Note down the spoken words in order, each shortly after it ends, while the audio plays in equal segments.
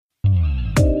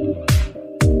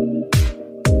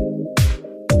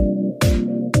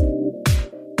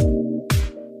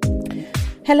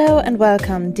Hello and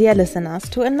welcome, dear listeners,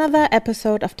 to another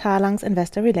episode of Talanx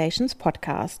Investor Relations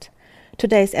podcast.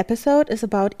 Today's episode is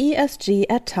about ESG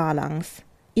at Talanx.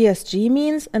 ESG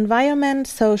means environment,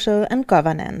 social and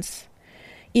governance.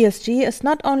 ESG is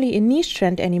not only a niche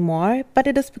trend anymore, but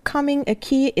it is becoming a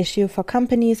key issue for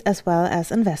companies as well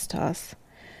as investors.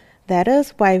 That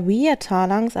is why we at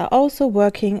Talanx are also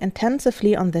working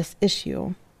intensively on this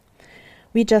issue.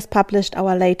 We just published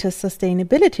our latest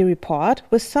sustainability report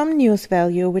with some news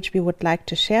value which we would like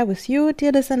to share with you,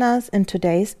 dear listeners, in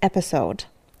today's episode.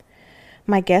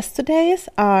 My guests today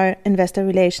are Investor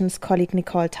Relations colleague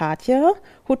Nicole Tatje,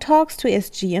 who talks to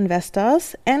ESG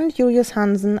investors, and Julius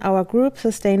Hansen, our Group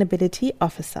Sustainability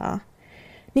Officer.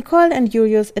 Nicole and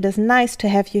Julius, it is nice to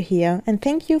have you here, and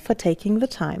thank you for taking the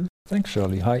time. Thanks,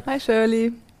 Shirley. Hi. Hi,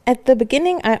 Shirley. At the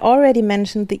beginning, I already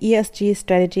mentioned the ESG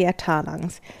strategy at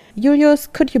Talanx. Julius,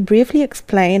 could you briefly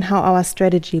explain how our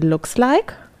strategy looks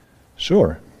like?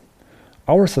 Sure.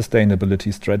 Our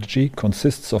sustainability strategy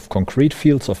consists of concrete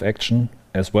fields of action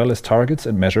as well as targets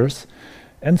and measures,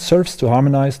 and serves to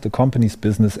harmonize the company's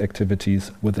business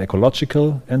activities with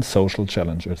ecological and social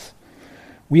challenges.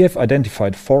 We have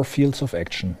identified 4 fields of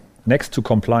action. Next to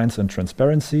compliance and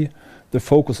transparency, the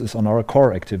focus is on our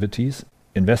core activities,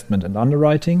 investment and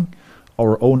underwriting,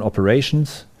 our own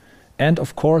operations, and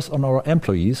of course on our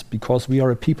employees, because we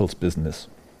are a people's business.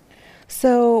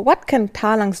 So what can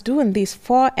Talanx do in these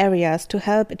 4 areas to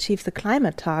help achieve the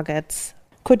climate targets?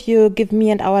 Could you give me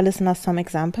and our listeners some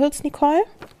examples, Nicole?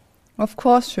 Of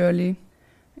course, Shirley.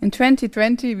 In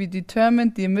 2020, we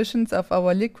determined the emissions of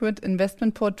our liquid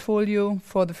investment portfolio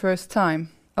for the first time.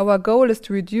 Our goal is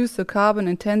to reduce the carbon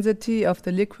intensity of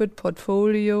the liquid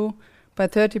portfolio by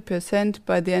 30%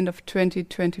 by the end of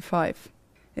 2025.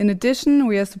 In addition,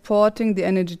 we are supporting the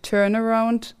energy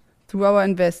turnaround through our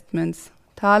investments.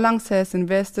 Talanx has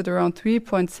invested around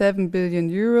 3.7 billion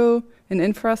euro in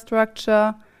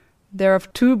infrastructure,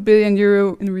 thereof 2 billion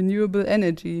euro in renewable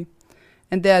energy.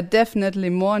 And there are definitely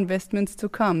more investments to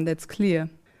come, that's clear.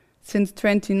 Since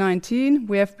 2019,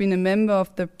 we have been a member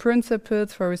of the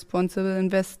Principles for Responsible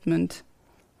Investment.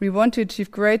 We want to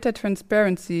achieve greater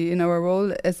transparency in our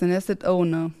role as an asset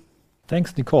owner.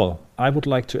 Thanks, Nicole. I would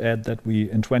like to add that we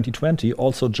in 2020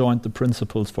 also joined the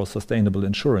Principles for Sustainable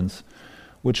Insurance,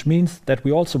 which means that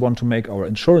we also want to make our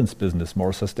insurance business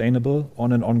more sustainable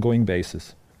on an ongoing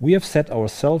basis. We have set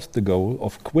ourselves the goal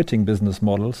of quitting business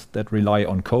models that rely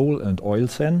on coal and oil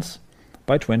sands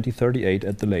by 2038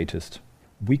 at the latest.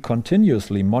 We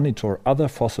continuously monitor other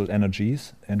fossil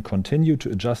energies and continue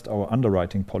to adjust our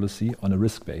underwriting policy on a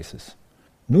risk basis.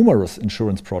 Numerous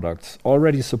insurance products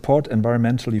already support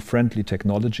environmentally friendly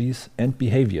technologies and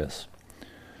behaviors.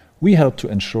 We help to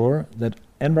ensure that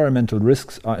environmental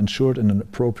risks are insured in an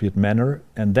appropriate manner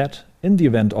and that, in the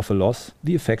event of a loss,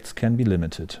 the effects can be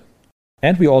limited.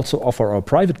 And we also offer our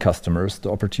private customers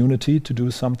the opportunity to do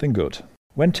something good.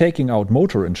 When taking out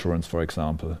motor insurance, for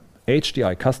example,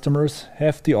 HDI customers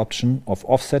have the option of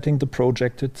offsetting the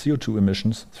projected CO2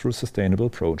 emissions through sustainable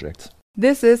projects.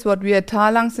 This is what we at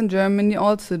Talanx in Germany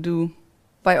also do.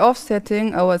 By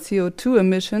offsetting our CO2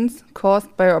 emissions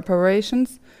caused by our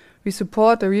operations, we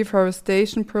support a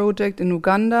reforestation project in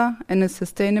Uganda and a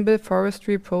sustainable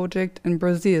forestry project in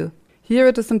Brazil. Here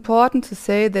it is important to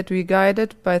say that we are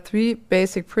guided by 3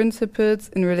 basic principles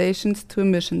in relation to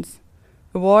emissions: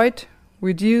 avoid,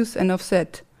 reduce and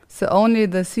offset. So only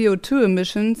the CO2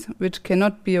 emissions, which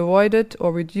cannot be avoided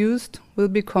or reduced, will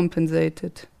be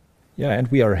compensated. Yeah, and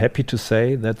we are happy to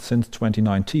say that since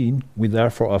 2019, we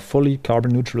therefore are fully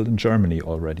carbon neutral in Germany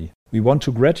already. We want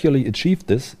to gradually achieve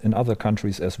this in other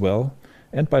countries as well,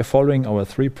 and by following our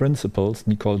 3 principles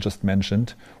Nicole just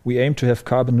mentioned, we aim to have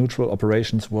carbon neutral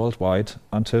operations worldwide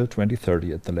until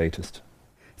 2030 at the latest.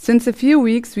 Since a few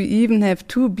weeks, we even have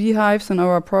 2 beehives on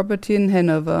our property in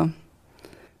Hanover.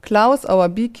 Klaus, our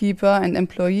beekeeper and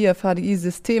employee of HDI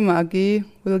Systeme AG,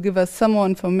 will give us some more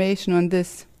information on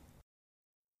this.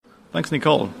 Thanks,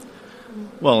 Nicole.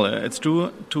 Well, it's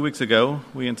true. 2 weeks ago,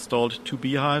 we installed 2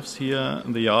 beehives here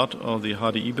in the yard of the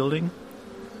HDI building.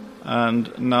 And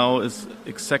now is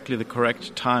exactly the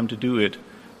correct time to do it,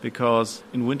 because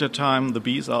in wintertime, the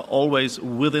bees are always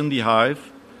within the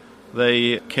hive.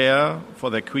 They care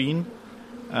for their queen.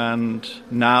 And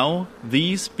now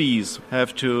these bees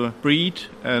have to breed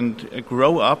and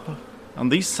grow up. And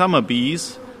these summer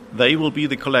bees, they will be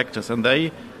the collectors. And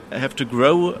they have to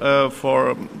grow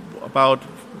for about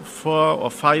 4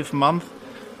 or 5 months.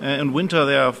 In winter,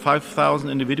 there are 5,000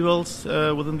 individuals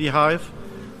within the hive.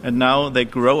 And now they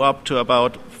grow up to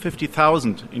about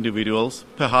 50,000 individuals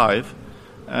per hive.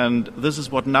 And this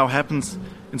is what now happens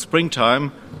in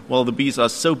springtime. Well, the bees are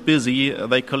so busy,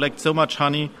 they collect so much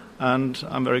honey, and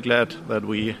I'm very glad that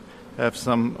we have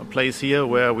some place here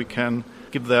where we can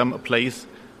give them a place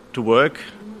to work.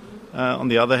 On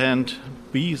the other hand,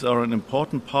 bees are an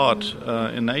important part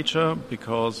in nature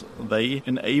because they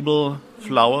enable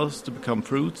flowers to become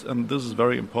fruits, and this is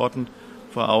very important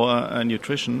for our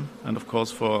nutrition and, of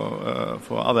course, for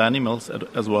other animals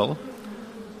as well.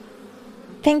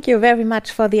 Thank you very much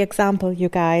for the example, you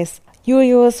guys.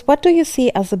 Julius, what do you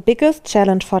see as the biggest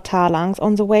challenge for Talanx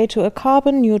on the way to a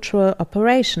carbon-neutral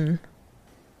operation?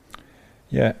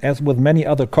 Yeah, as with many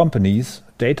other companies,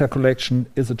 data collection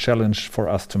is a challenge for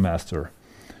us to master.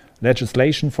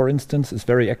 Legislation, for instance, is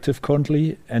very active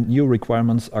currently, and new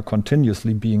requirements are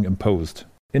continuously being imposed.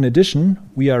 In addition,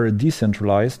 we are a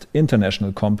decentralized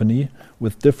international company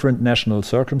with different national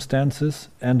circumstances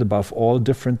and, above all,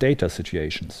 different data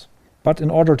situations. But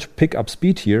in order to pick up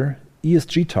speed here,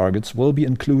 ESG targets will be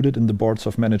included in the Boards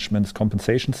of Management's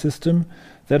compensation system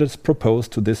that is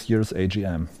proposed to this year's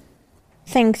AGM.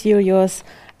 Thanks, Julius.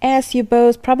 As you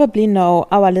both probably know,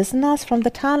 our listeners from the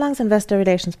Talanx Investor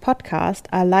Relations podcast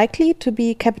are likely to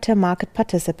be capital market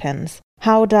participants.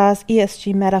 How does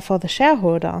ESG matter for the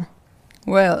shareholder?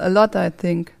 Well, a lot, I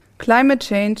think. Climate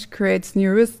change creates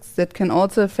new risks that can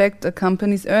also affect a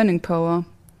company's earning power.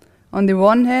 On the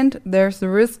one hand, there's the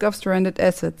risk of stranded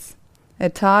assets.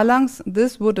 At Talanx,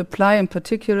 this would apply in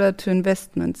particular to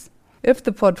investments. If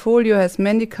the portfolio has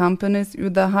many companies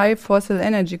with a high fossil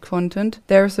energy content,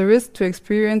 there is a risk to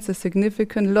experience a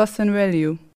significant loss in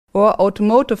value. Or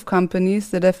automotive companies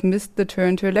that have missed the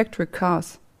turn to electric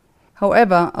cars.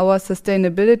 However, our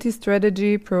sustainability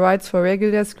strategy provides for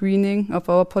regular screening of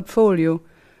our portfolio,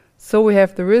 so we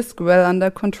have the risk well under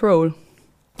control.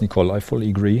 Nicole, I fully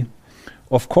agree.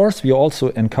 Of course, we are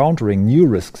also encountering new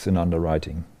risks in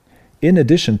underwriting. In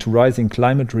addition to rising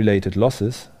climate-related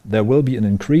losses, there will be an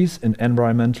increase in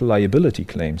environmental liability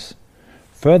claims.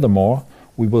 Furthermore,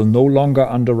 we will no longer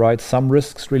underwrite some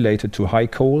risks related to high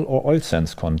coal or oil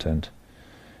sands content.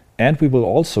 And we will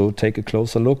also take a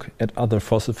closer look at other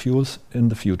fossil fuels in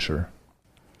the future.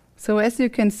 So as you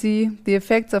can see, the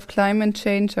effects of climate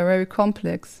change are very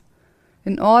complex.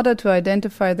 In order to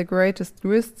identify the greatest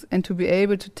risks and to be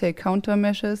able to take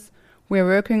countermeasures, we are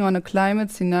working on a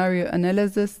climate scenario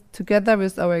analysis together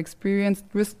with our experienced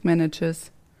risk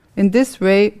managers. In this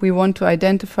way, we want to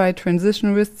identify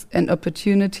transition risks and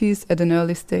opportunities at an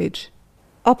early stage.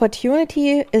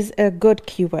 Opportunity is a good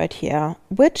keyword here.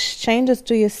 Which changes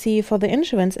do you see for the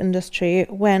insurance industry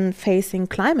when facing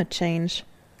climate change?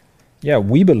 Yeah,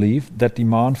 we believe that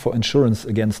demand for insurance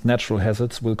against natural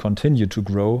hazards will continue to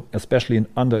grow, especially in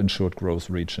underinsured growth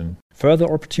regions. Further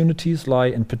opportunities lie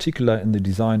in particular in the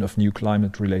design of new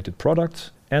climate-related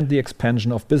products and the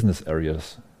expansion of business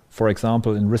areas, for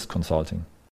example in risk consulting.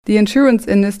 The insurance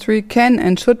industry can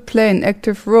and should play an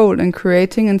active role in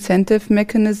creating incentive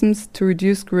mechanisms to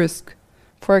reduce risk.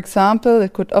 For example,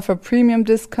 it could offer premium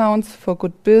discounts for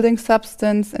good building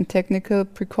substance and technical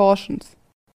precautions.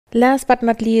 Last but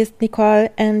not least, Nicole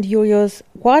and Julius,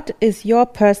 what is your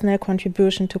personal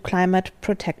contribution to climate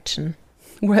protection?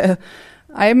 Well,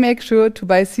 I make sure to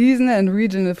buy seasonal and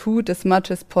regional food as much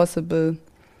as possible.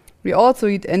 We also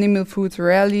eat animal foods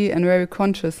rarely and very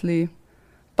consciously.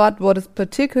 But what is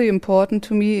particularly important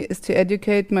to me is to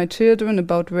educate my children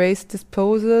about waste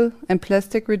disposal and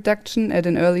plastic reduction at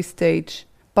an early stage.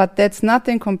 But that's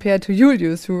nothing compared to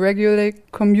Julius, who regularly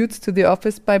commutes to the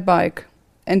office by bike.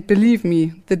 And believe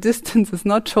me, the distance is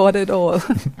not short at all.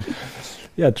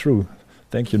 Yeah, true.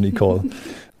 Thank you, Nicole.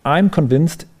 I'm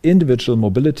convinced individual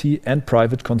mobility and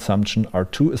private consumption are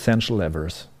two essential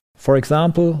levers. For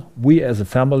example, we as a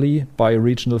family buy a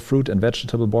regional fruit and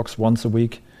vegetable box once a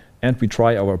week, and we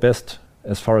try our best,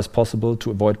 as far as possible, to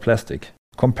avoid plastic.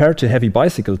 Compared to heavy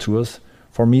bicycle tours,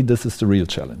 for me this is the real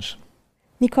challenge.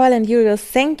 Nicole and Julius,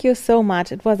 thank you so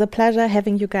much. It was a pleasure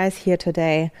having you guys here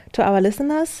today. To our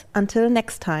listeners, until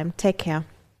next time, take care.